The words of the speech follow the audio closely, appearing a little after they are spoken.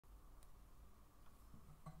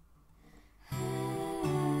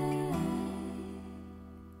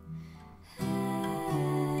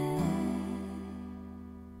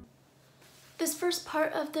This first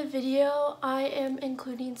part of the video, I am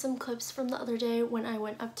including some clips from the other day when I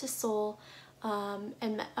went up to Seoul and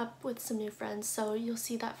met up with some new friends, so you'll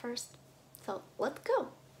see that first. So let's go!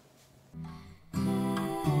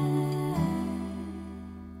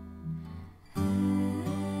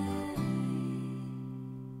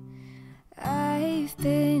 I've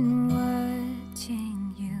been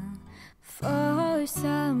watching you for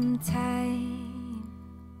some time.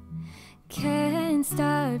 Can't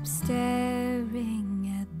stop staring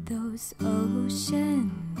at those ocean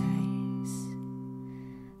eyes.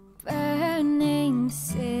 Burning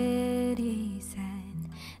cities and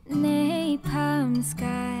napalm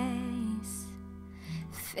skies.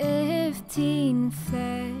 15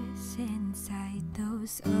 flares inside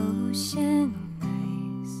those ocean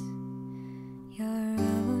eyes. Your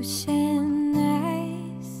ocean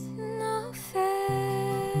eyes, no fair.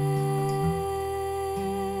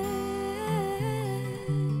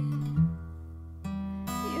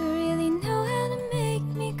 You really know how to make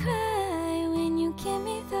me cry when you give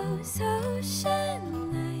me those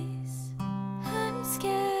ocean eyes. I'm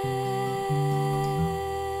scared.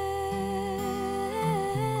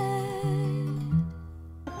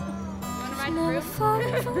 Never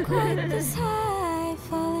falling from quite this high,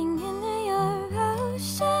 falling into your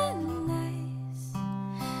ocean eyes.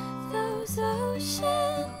 Those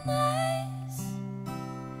ocean eyes.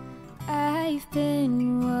 I've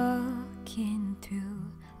been walking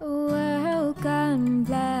through a world gone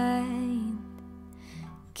blind.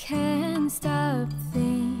 Can't stop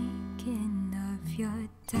thinking of your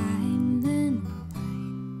diamond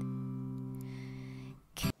mind.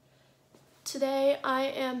 Today I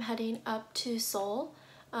am heading up to Seoul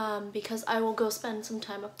because I will go spend some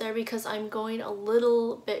time up there because I'm going a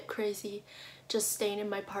little bit crazy just staying in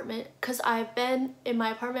my apartment because I've been in my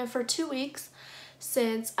apartment for 2 weeks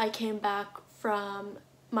since I came back from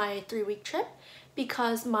my 3-week trip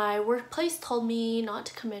because my workplace told me not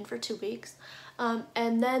to come in for 2 weeks.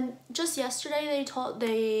 And then just yesterday they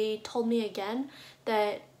told me again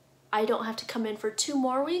that I don't have to come in for 2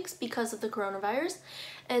 more weeks because of the coronavirus.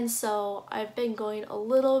 And so I've been going a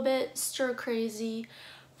little bit stir crazy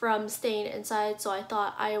from staying inside, so I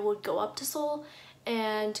thought I would go up to Seoul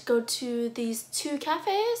and go to these 2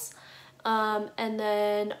 cafes and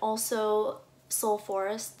then also Seoul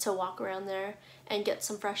Forest to walk around there and get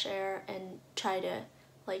some fresh air and try to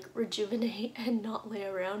like rejuvenate and not lay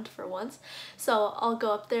around for once. So I'll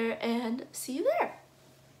go up there and see you there.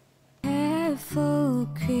 Careful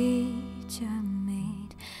creature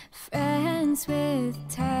made friends with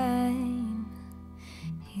time.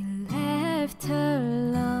 He left her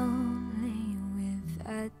lonely with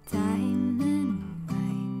a diamond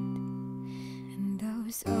mind. And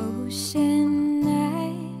those ocean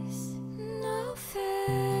eyes, no fair,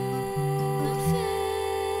 no fair.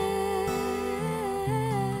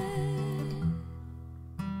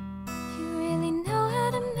 You really know how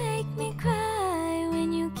to make me cry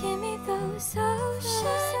when you give me those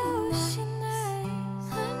ocean eyes.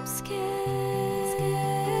 I'm scared.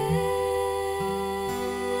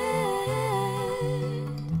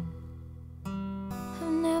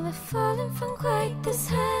 I've never fallen from quite this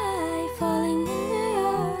high, falling into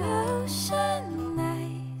your ocean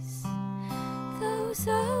eyes. Those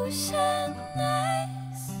ocean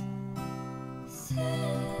eyes.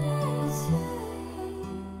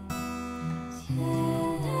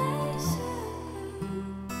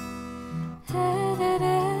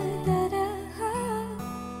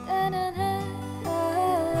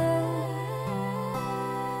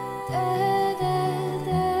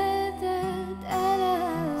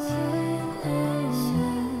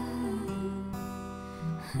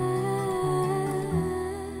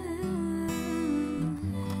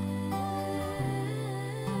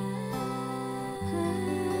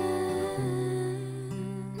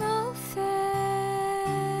 No fair.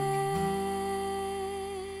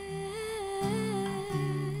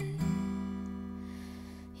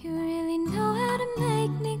 You really know how to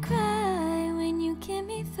make me cry when you give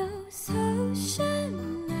me those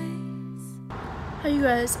ocean eyes. Hi you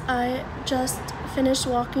guys, I just finished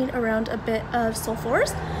walking around a bit of Seoul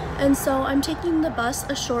Forest, and so I'm taking the bus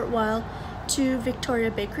a short while to Victoria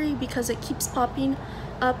Bakery because it keeps popping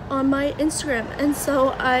up on my Instagram, and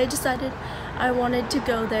so I decided I wanted to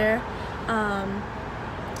go there,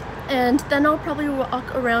 and then I'll probably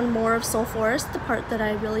walk around more of Seoul Forest, the part that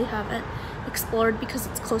I really haven't explored because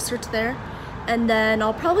it's closer to there, and then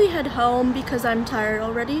I'll probably head home because I'm tired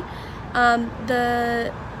already.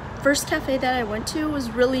 The first cafe that I went to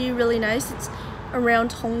was really nice. It's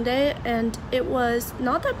around Hongdae and it was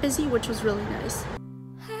not that busy, which was really nice.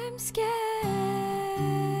 I'm scared.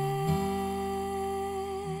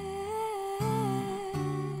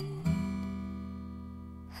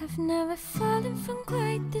 Never fallen from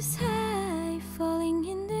quite this high, falling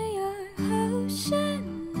into your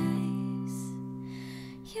ocean eyes,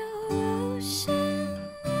 your ocean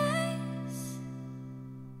eyes.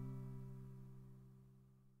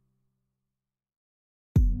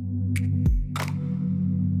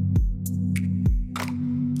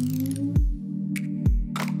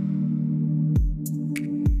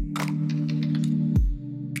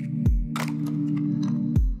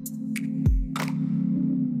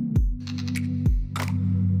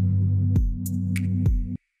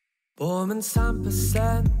 봄은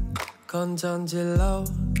 3% 건전질로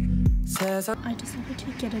세상. I decided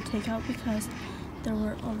to get a takeout because there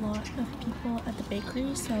were a lot of people at the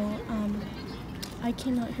bakery, so I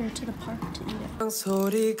came out here to the park to eat it.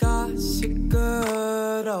 소리가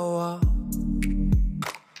시끄러워.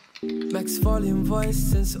 Max volume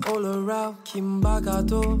voices all around. 긴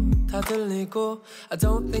바가도 다 들리고 I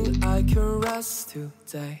don't think I can rest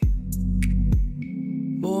today.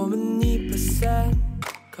 몸은 2%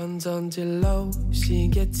 건전질로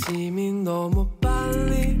시계침이 너무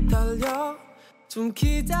빨리 달려. 좀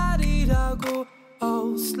기다리라고.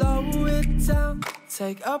 Oh, slow it down,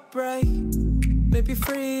 take a break. Maybe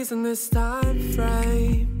freeze in this time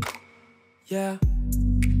frame. Yeah.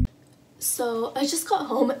 So I just got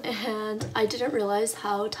home and I didn't realize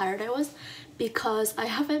how tired I was because I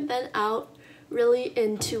haven't been out really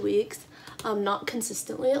in 2 weeks, not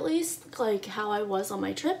consistently at least, like how I was on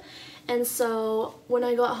my trip. And so when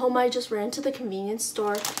I got home, I just ran to the convenience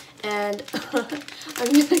store and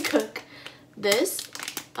I'm gonna cook this,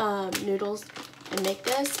 noodles, and make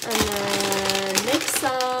this, and then make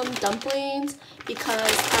some dumplings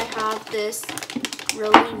because I have this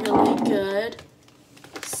really good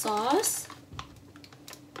sauce,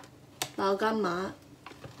 Laoganma.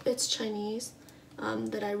 It's Chinese,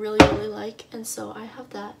 that I really like, and so I have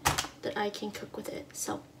that I can cook with it.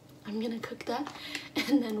 So I'm gonna cook that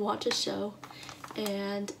and then watch a show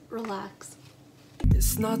and relax.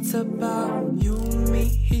 It's not about you, me,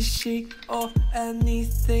 he, she, or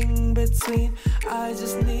anything between. I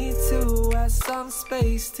just need to have some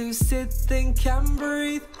space to sit, think, and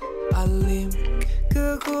breathe. 알림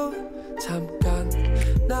끄고 잠깐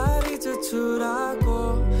날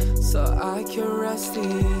잊어주라고 so I can rest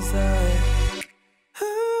easy.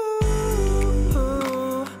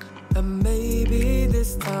 Ooh, and maybe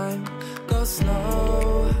this time go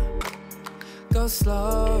slow,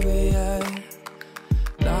 yeah.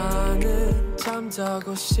 나는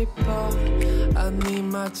잠자고 싶어. 아니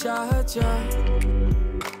맞아줘.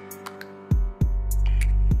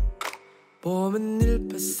 봄은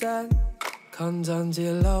 1%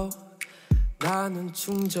 건전질로. 나는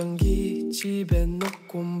충전기 집에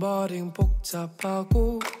놓고 버린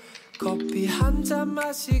복잡하고. 커피 한 잔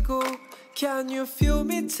마시고. Can you feel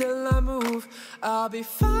me till I move? I'll be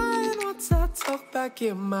fine once I talk back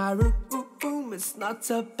in my room. It's not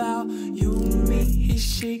about you, me, he,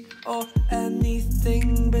 she, or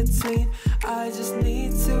anything between. I just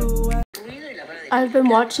need to. I've been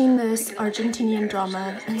watching this Argentinian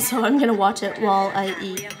drama, and so I'm gonna watch it while I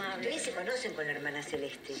eat. ¿Se conocen con la hermana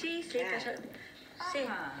Celeste? Sí, sí, sí.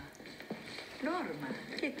 Norma,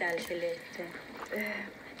 ¿qué tal, Celeste?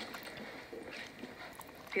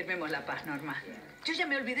 Firmemos la paz, Norma. Yo ya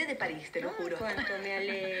me olvidé de París, te lo juro. Cuánto me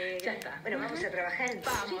alegra. Ya está. Bueno, vamos a trabajar.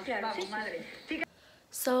 Vamos, Sí, claro, vamos, sí, madre. sí.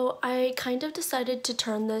 So I kind of decided to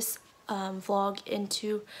turn this vlog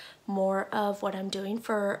into more of what I'm doing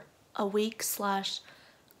for a week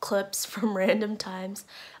 / clips from random times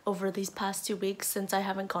over these past 2 weeks since I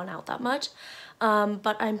haven't gone out that much.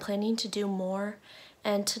 But I'm planning to do more,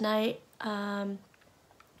 and tonight I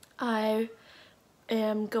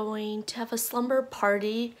am going to have a slumber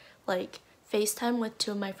party, like FaceTime with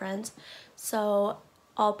 2 of my friends. So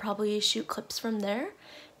I'll probably shoot clips from there,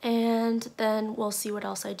 and then we'll see what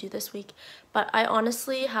else I do this week. But I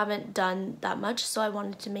honestly haven't done that much, so I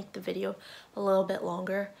wanted to make the video a little bit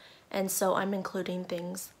longer, and so I'm including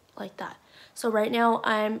things like that. So right now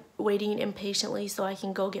I'm waiting impatiently so I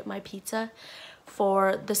can go get my pizza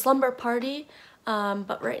for the slumber party.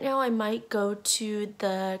 But right now I might go to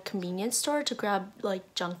the convenience store to grab like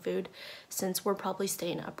junk food since we're probably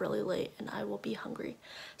staying up really late and I will be hungry.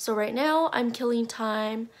 So right now I'm killing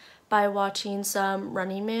time by watching some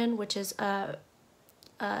Running Man, which is a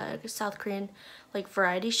South Korean like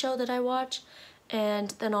variety show that I watch,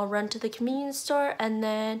 and then I'll run to the convenience store, and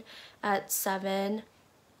then at 7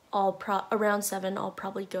 around 7 I'll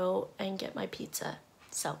probably go and get my pizza.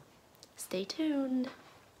 So stay tuned.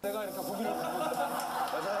 내가 이렇게 보기로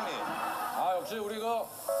사장님, 역시 우리 그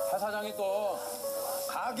사장이 또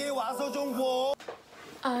가게 와서 좀 보.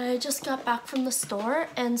 I just got back from the store,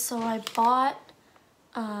 and so I bought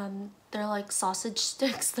They're like sausage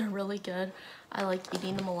sticks. They're really good. I like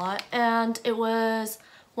eating them a lot. And it was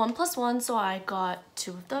 1 + 1, so I got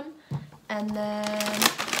 2 of them. And then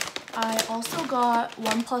I also got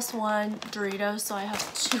 1 + 1 Doritos, so I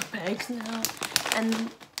have 2 bags now.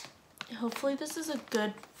 And hopefully this is a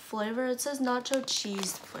good flavor. It says nacho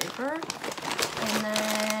cheese flavor. And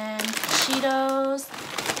then Cheetos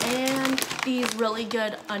and these really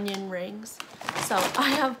good onion rings. So I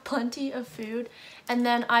have plenty of food. And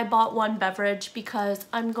then I bought 1 beverage because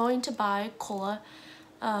I'm going to buy cola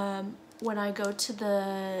when I go to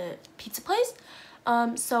the pizza place.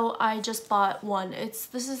 So I just bought 1.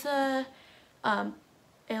 This is a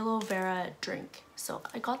aloe vera drink. So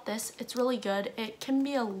I got this. It's really good. It can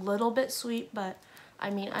be a little bit sweet, but I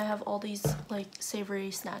mean, I have all these like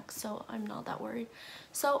savory snacks, so I'm not that worried.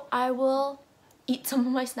 So I will eat some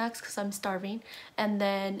of my snacks because I'm starving, and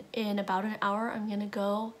then in about an hour I'm gonna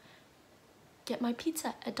go get my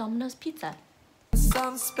pizza at Domino's Pizza.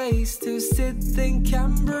 Some space to sit, think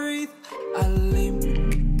and breathe.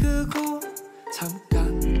 알림 끄고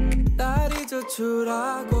잠깐 날이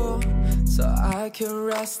저출하고 so I can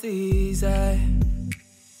rest easy.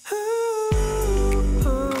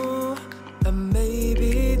 And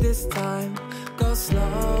maybe this time go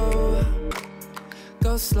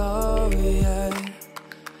slow, yeah.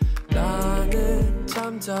 나는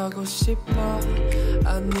잠자고 싶어.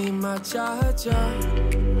 아니 맞아줘.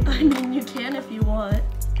 I mean, you can if you want.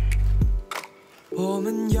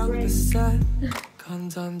 봄은 0%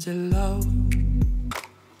 건전질러.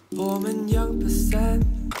 봄은 0%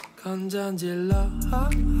 건전질러.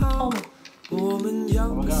 봄은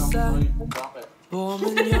 0%.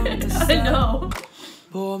 봄은 0%. I know.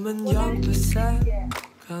 봄은 0%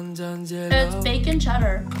 건전질러. It's bacon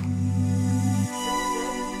cheddar.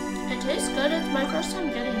 It tastes good. It's my first time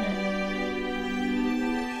getting it.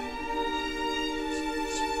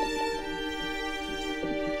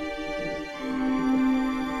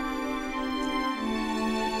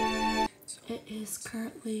 It is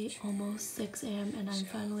currently almost 6 a.m. and I'm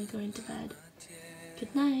finally going to bed.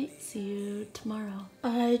 Good night. See you tomorrow.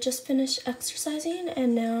 I just finished exercising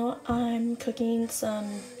and now I'm cooking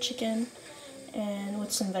some chicken and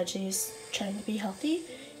with some veggies, trying to be healthy.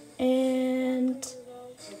 And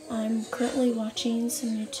I'm currently watching some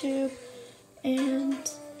YouTube, and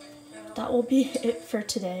that will be it for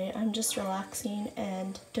today. I'm just relaxing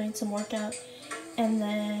and doing some workout and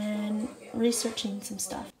then researching some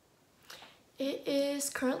stuff. It is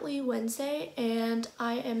currently Wednesday and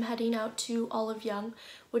I am heading out to Olive Young,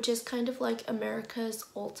 which is kind of like America's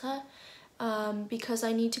Ulta, because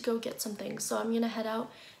I need to go get some things. So I'm gonna head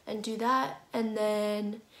out and do that and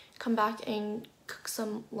then come back and cook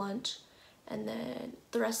some lunch. And then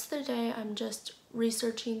the rest of the day I'm just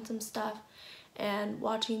researching some stuff and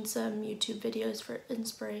watching some YouTube videos for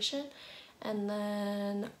inspiration, and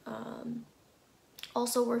then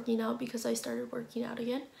also working out because I started working out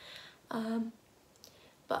again.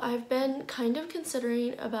 But I've been kind of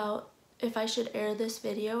considering about if I should air this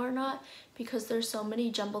video or not because there's so many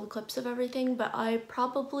jumbled clips of everything, but I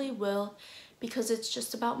probably will because it's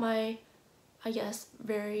just about my, I guess,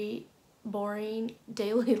 very boring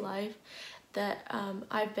daily life that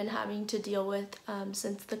I've been having to deal with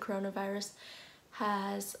since the coronavirus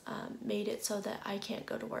has made it so that I can't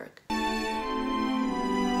go to work.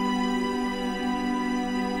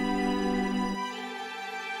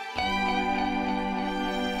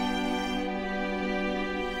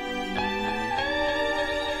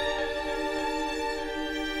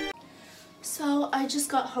 So I just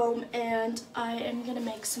got home and I am gonna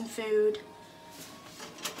make some food.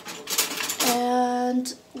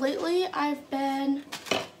 And lately I've been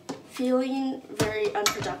feeling very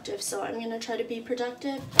unproductive, so I'm gonna try to be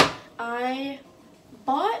productive. I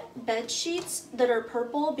bought bed sheets that are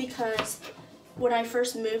purple because when I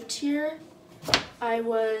first moved here, I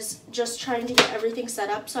was just trying to get everything set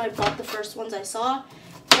up, so I bought the first ones I saw,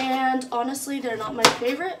 and honestly they're not my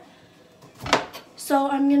favorite. So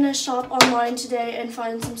I'm gonna shop online today and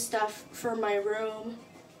find some stuff for my room.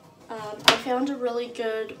 I found a really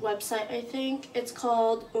good website, I think. It's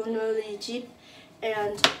called Onoli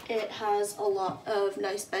and it has a lot of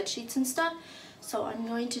nice bed sheets and stuff. So I'm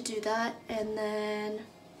going to do that, and then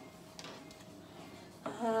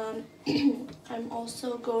I'm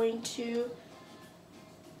also going to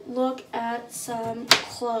look at some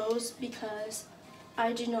clothes because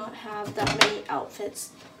I do not have that many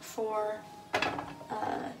outfits for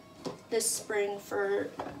this spring for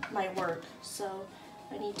my work, so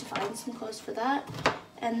I need to find some clothes for that.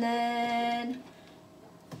 And then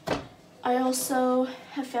I also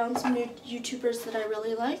have found some new YouTubers that I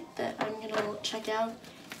really like that I'm gonna check out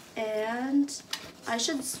and I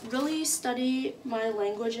should really study my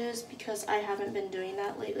languages because I haven't been doing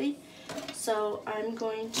that lately. So I'm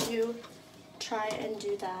going to try and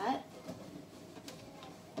do that.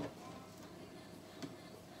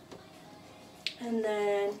 And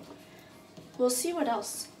then we'll see what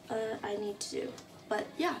else I need to do. But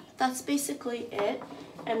yeah, that's basically it.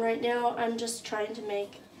 And right now I'm just trying to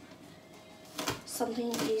make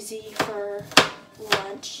something easy for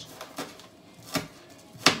lunch.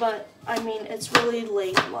 But I mean, it's really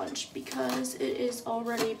late lunch because it is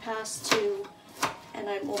already past 2 and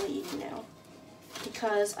I'm only eating now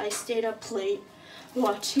because I stayed up late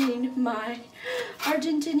watching my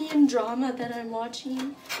Argentinian drama that I'm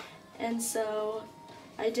watching, and so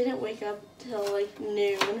I didn't wake up till like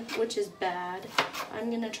noon, which is bad. I'm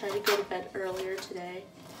gonna try to go to bed earlier today.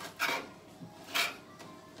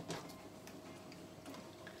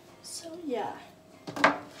 So yeah.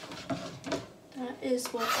 That is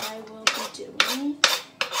what I will be doing.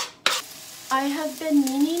 I have been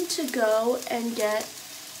meaning to go and get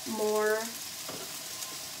more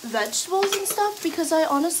vegetables and stuff because I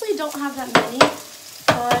honestly don't have that many,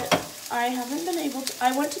 but I haven't been able to.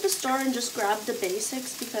 I went to the store and just grabbed the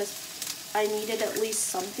basics because I needed at least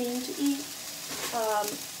something to eat.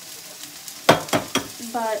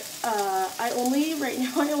 But right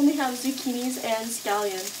now I only have zucchinis and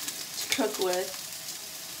scallions to cook with.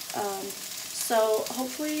 So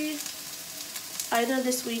hopefully either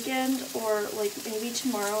this weekend or like maybe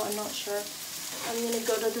tomorrow, I'm not sure, I'm gonna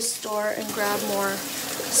go to the store and grab more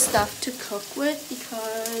stuff to cook with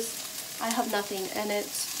because I have nothing and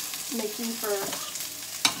it's making for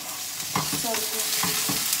some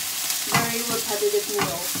very repetitive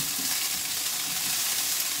meals.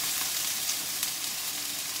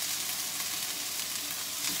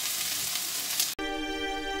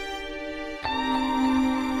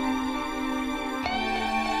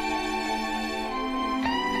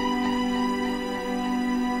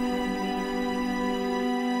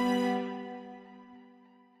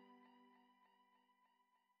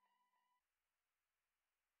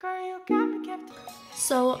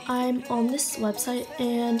 So I'm on this website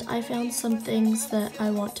and I found some things that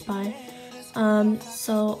I want to buy.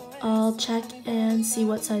 So I'll check and see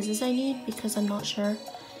what sizes I need because I'm not sure.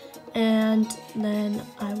 And then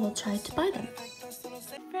I will try to buy them.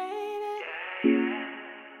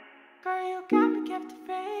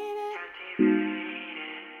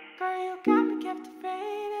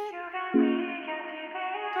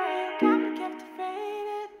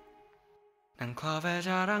 난 컵에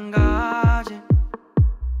잘 안 가진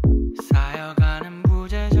쌓여가는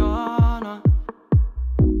부재 전화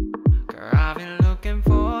Girl, I've been looking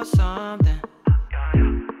for something.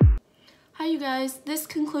 Hi you guys, this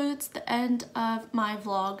concludes the end of my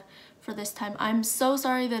vlog for this time. I'm so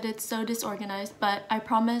sorry that it's so disorganized, but I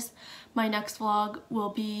promise my next vlog will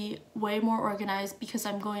be way more organized because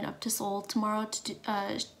I'm going up to Seoul tomorrow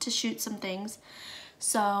to shoot some things.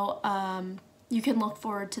 So you can look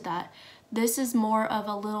forward to that. This is more of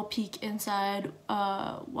a little peek inside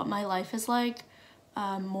what my life is like,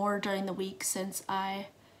 more during the week since I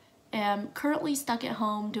am currently stuck at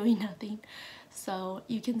home doing nothing. So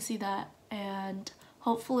you can see that, and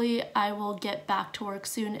hopefully I will get back to work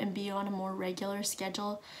soon and be on a more regular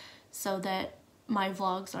schedule so that my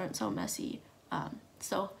vlogs aren't so messy.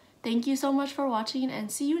 So thank you so much for watching and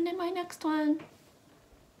see you in my next one.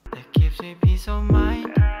 That gives me peace of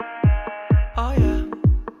mind. Oh yeah.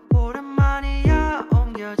 오랜만이야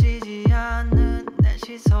옮겨지지 않는 내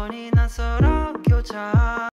시선이 낯설어 교차